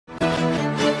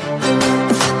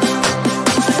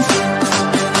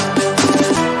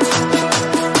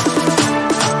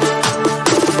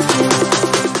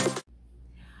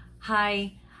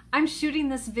I'm shooting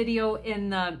this video in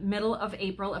the middle of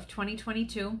April of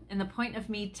 2022, and the point of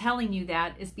me telling you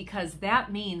that is because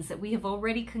that means that we have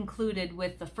already concluded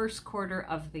with the first quarter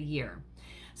of the year.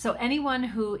 So anyone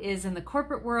who is in the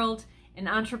corporate world, an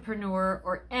entrepreneur,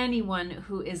 or anyone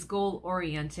who is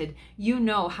goal-oriented, you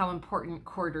know how important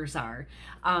quarters are.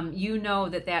 You know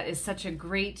that that is such a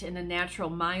great and a natural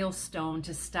milestone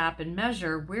to stop and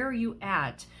measure where are you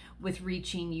at with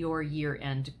reaching your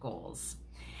year-end goals.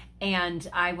 And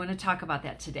I want to talk about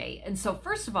that today. And so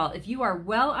first of all, if you are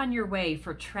well on your way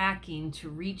for tracking to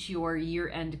reach your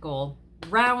year-end goal,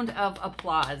 round of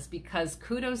applause, because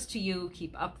kudos to you,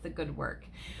 keep up the good work.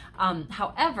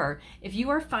 However, if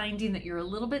you are finding that you're a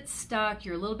little bit stuck,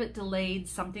 you're a little bit delayed,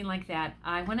 something like that,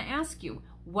 I want to ask you,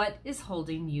 what is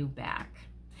holding you back?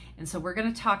 And so we're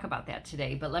going to talk about that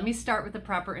today, but let me start with the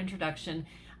proper introduction.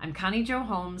 I'm Connie Jo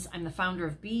Holmes. I'm the founder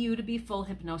of BU2BFULL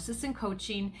Hypnosis and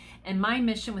Coaching, and my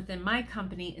mission within my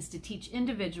company is to teach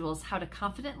individuals how to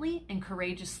confidently and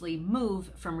courageously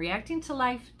move from reacting to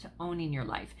life to owning your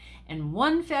life. And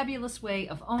one fabulous way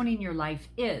of owning your life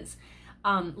is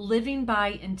living by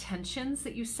intentions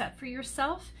that you set for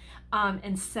yourself,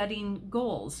 and setting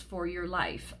goals for your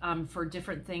life, for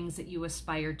different things that you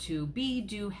aspire to be,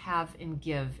 do, have, and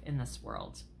give in this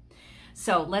world.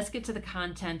 So let's get to the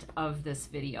content of this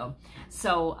video.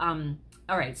 So,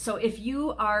 all right, so if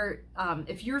you are,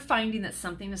 if you're finding that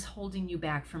something is holding you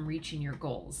back from reaching your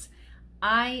goals,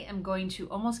 I am going to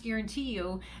almost guarantee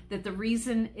you that the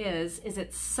reason is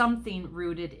it's something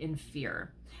rooted in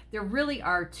fear. There really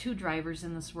are two drivers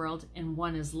in this world, and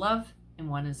one is love and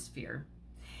one is fear.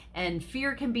 And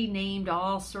fear can be named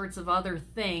all sorts of other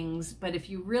things, but if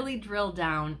you really drill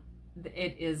down,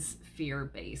 it is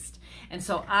fear-based. And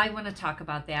so I want to talk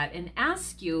about that and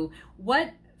ask you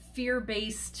what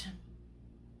fear-based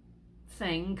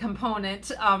thing,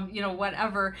 component, you know,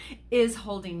 whatever is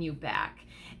holding you back.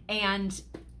 And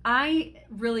I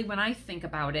really, when I think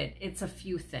about it, it's a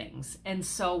few things. And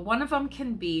so one of them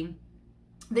can be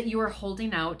that you are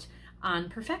holding out on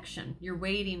perfection. You're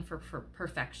waiting for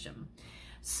perfection.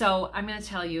 So I'm going to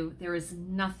tell you, there is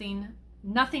nothing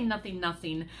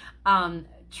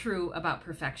true about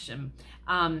perfection.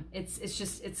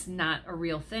 It's not a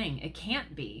real thing. It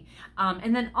can't be.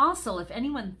 And then also, if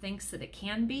anyone thinks that it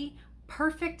can be,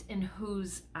 perfect in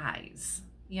whose eyes?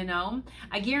 You know,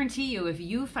 I guarantee you, if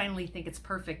you finally think it's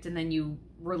perfect and then you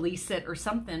release it or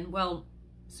something, well,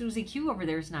 Susie Q over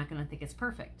there is not going to think it's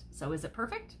perfect. So is it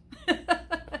perfect?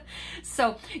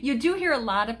 So you do hear a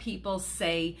lot of people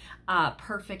say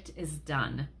perfect is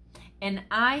done. And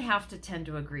I have to tend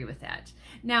to agree with that.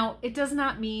 Now, it does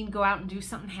not mean go out and do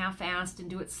something half-assed and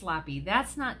do it sloppy.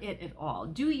 That's not it at all.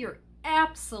 Do your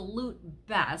absolute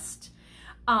best,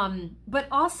 but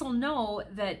also know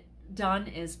that done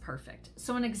is perfect.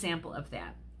 So an example of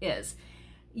that is,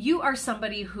 you are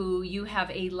somebody who you have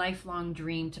a lifelong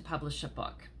dream to publish a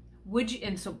book. Would you,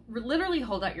 and so literally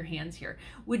hold out your hands here.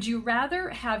 Would you rather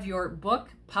have your book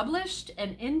published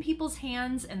and in people's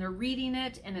hands and they're reading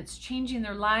it and it's changing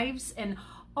their lives, and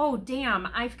oh damn,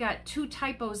 I've got 2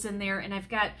 typos in there and I've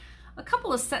got a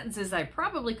couple of sentences I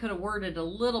probably could have worded a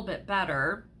little bit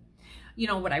better. You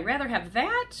know, would I rather have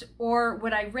that, or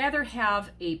would I rather have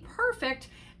a perfect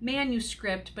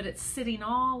manuscript, but it's sitting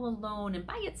all alone and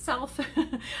by itself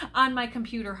on my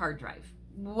computer hard drive?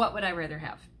 What would I rather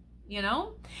have? You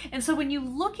know? And so when you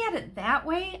look at it that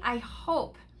way, I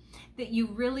hope that you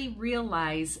really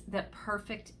realize that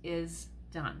perfect is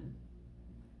done.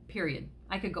 Period.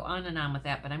 I could go on and on with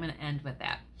that, but I'm going to end with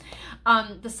that.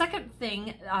 The second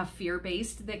thing,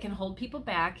 fear-based, that can hold people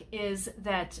back is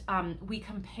that we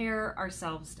compare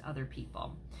ourselves to other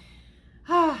people.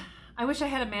 I wish I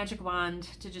had a magic wand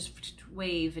to just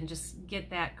wave and just get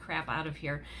that crap out of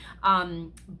here.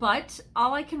 But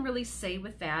all I can really say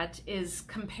with that is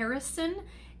comparison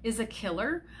is a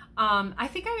killer. I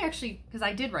think I actually, because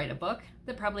I did write a book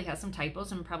that probably has some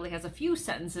typos and probably has a few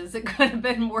sentences that could have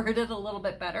been worded a little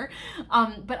bit better.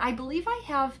 But I believe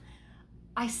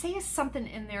I say something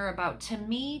in there about, to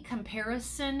me,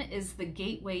 comparison is the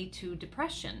gateway to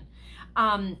depression.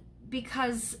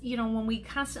 Because, you know, when we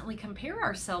constantly compare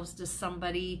ourselves to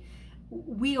somebody,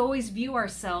 we always view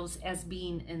ourselves as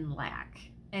being in lack.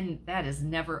 And that is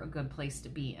never a good place to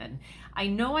be in. I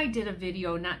know I did a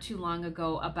video not too long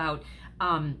ago about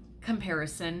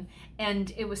comparison,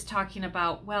 and it was talking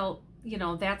about, well, you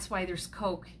know, that's why there's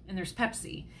Coke and there's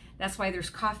Pepsi. That's why there's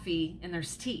coffee and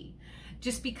there's tea.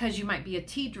 Just because you might be a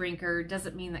tea drinker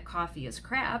doesn't mean that coffee is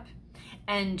crap.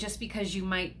 And just because you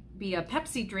might be a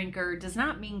Pepsi drinker does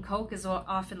not mean Coke is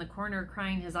off in the corner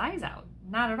crying his eyes out.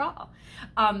 Not at all.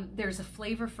 There's a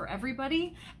flavor for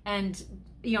everybody, and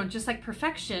just like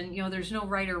perfection, there's no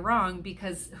right or wrong,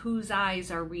 because whose eyes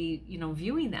are we,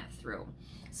 viewing that through?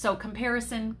 So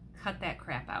comparison, cut that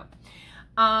crap out.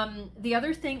 The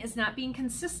other thing is not being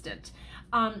consistent.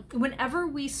 Whenever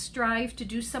we strive to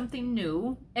do something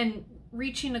new and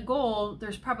reaching a goal,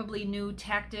 there's probably new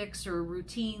tactics or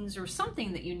routines or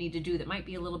something that you need to do that might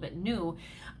be a little bit new.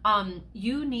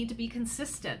 You need to be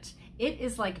consistent. It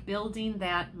is like building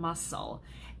that muscle.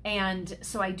 And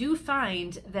so I do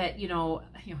find that,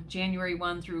 January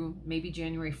 1 through maybe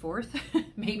January 4th,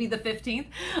 maybe the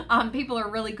 15th, people are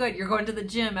really good. You're going to the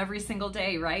gym every single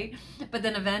day, right? But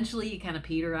then eventually you kind of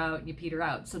peter out and you peter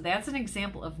out. So that's an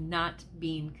example of not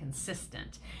being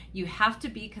consistent. You have to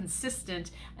be consistent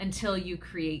until you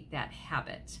create that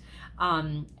habit.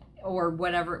 Or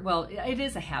whatever, well, it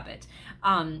is a habit,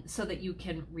 so that you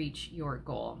can reach your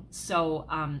goal. So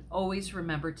always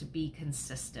remember to be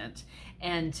consistent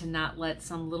and to not let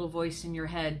some little voice in your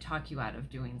head talk you out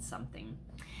of doing something.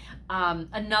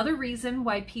 Another reason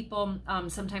why people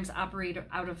sometimes operate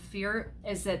out of fear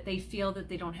is that they feel that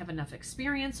they don't have enough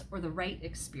experience or the right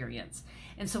experience.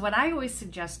 And so what I always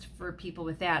suggest for people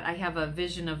with that, I have a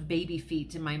vision of baby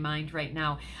feet in my mind right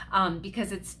now,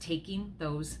 because it's taking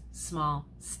those small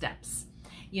steps.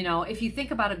 If you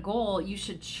think about a goal, you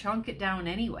should chunk it down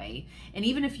anyway. And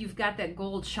even if you've got that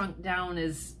goal chunked down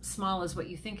as small as what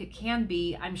you think it can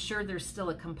be, I'm sure there's still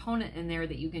a component in there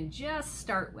that you can just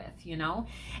start with,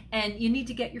 and you need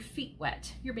to get your feet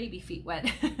wet, your baby feet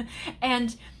wet.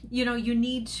 And, you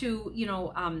need to,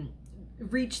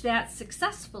 reach that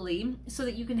successfully so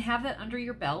that you can have that under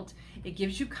your belt. It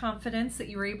gives you confidence that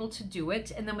you're able to do it.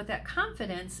 And then with that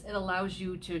confidence, it allows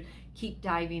you to keep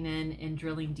diving in and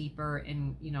drilling deeper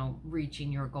and,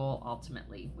 reaching your goal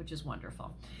ultimately, which is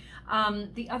wonderful.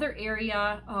 The other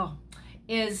area,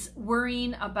 is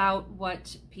worrying about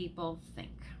what people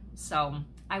think. So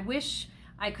I wish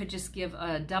I could just give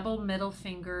a double middle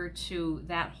finger to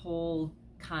that whole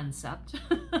concept.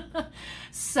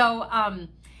 So,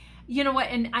 you know what,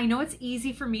 and I know it's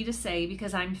easy for me to say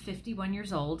because I'm 51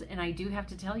 years old, and I do have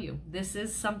to tell you, this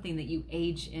is something that you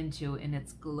age into, and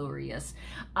it's glorious.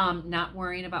 Not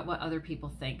worrying about what other people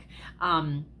think.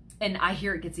 And I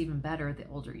hear it gets even better the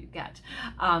older you get.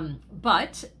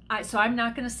 So I'm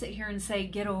not going to sit here and say,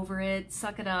 get over it,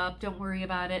 suck it up, don't worry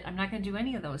about it. I'm not going to do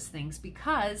any of those things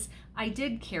because I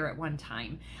did care at one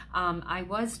time. I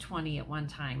was 20 at one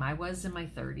time. I was in my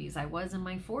 30s. I was in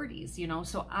my 40s,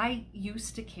 so I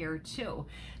used to care too.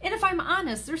 And if I'm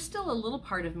honest, there's still a little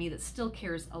part of me that still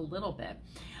cares a little bit.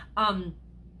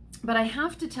 But I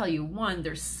have to tell you, one,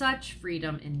 there's such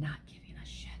freedom in not giving a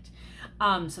shit.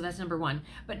 So that's number one.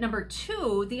 But number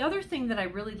two, the other thing that I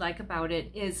really like about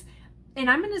it is, and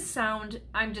I'm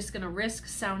just going to risk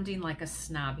sounding like a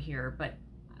snob here, but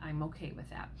I'm okay with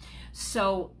that.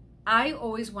 So I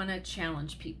always want to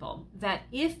challenge people that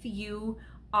if you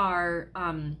are,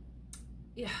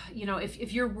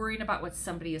 if you're worrying about what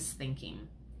somebody is thinking,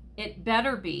 it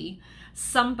better be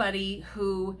somebody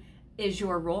who is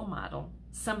your role model,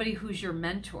 somebody who's your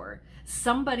mentor,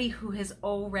 somebody who has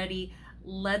already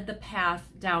led the path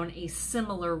down a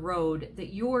similar road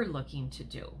that you're looking to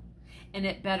do. And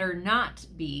it better not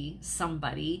be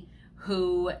somebody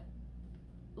who,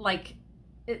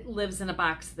 it lives in a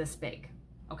box this big,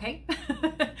 okay?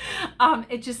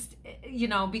 It just,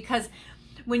 because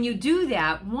when you do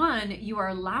that, one, you are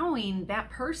allowing that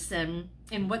person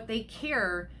and what they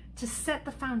care to set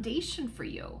the foundation for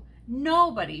you.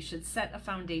 Nobody should set a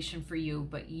foundation for you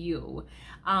but you.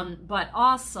 But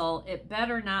also, it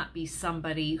better not be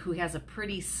somebody who has a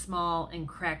pretty small and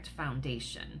cracked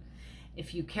foundation.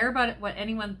 If you care about what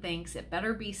anyone thinks, it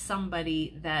better be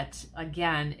somebody that,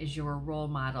 again, is your role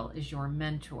model, is your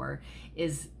mentor,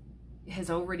 has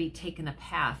already taken a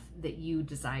path that you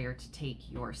desire to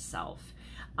take yourself.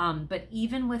 But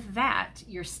even with that,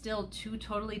 you're still two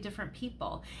totally different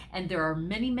people, and there are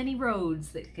many, many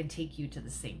roads that can take you to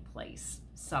the same place.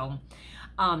 So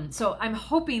I'm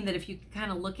hoping that if you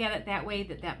kind of look at it that way,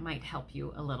 that might help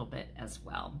you a little bit as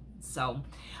well. So,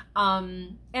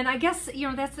 and I guess,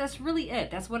 that's really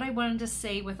it. That's what I wanted to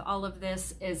say with all of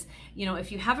this is,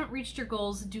 if you haven't reached your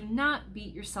goals, do not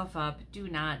beat yourself up. Do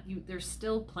not. There's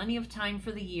still plenty of time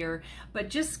for the year, but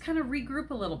just kind of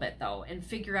regroup a little bit though and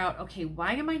figure out, okay,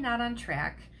 why am I not on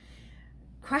track?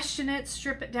 Question it,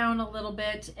 strip it down a little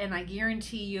bit, and I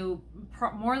guarantee you,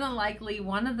 more than likely,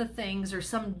 one of the things or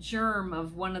some germ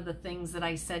of one of the things that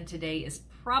I said today is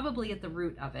probably at the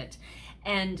root of it.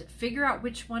 And figure out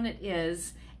which one it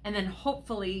is And then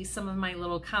hopefully some of my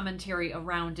little commentary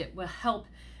around it will help,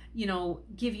 you know,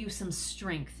 give you some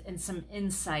strength and some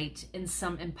insight and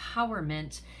some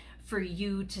empowerment for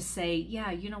you to say,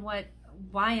 yeah, you know what?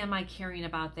 Why am I caring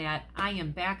about that? I am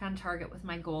back on target with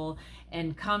my goal.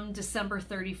 And come December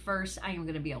 31st, I am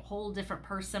going to be a whole different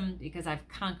person because I've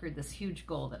conquered this huge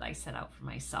goal that I set out for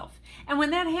myself. And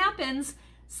when that happens,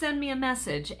 send me a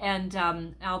message, and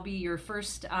I'll be your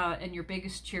first and your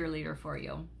biggest cheerleader for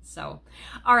you. So,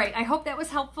 all right, I hope that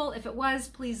was helpful. If it was,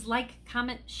 please like,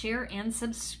 comment, share, and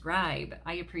subscribe.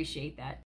 I appreciate that.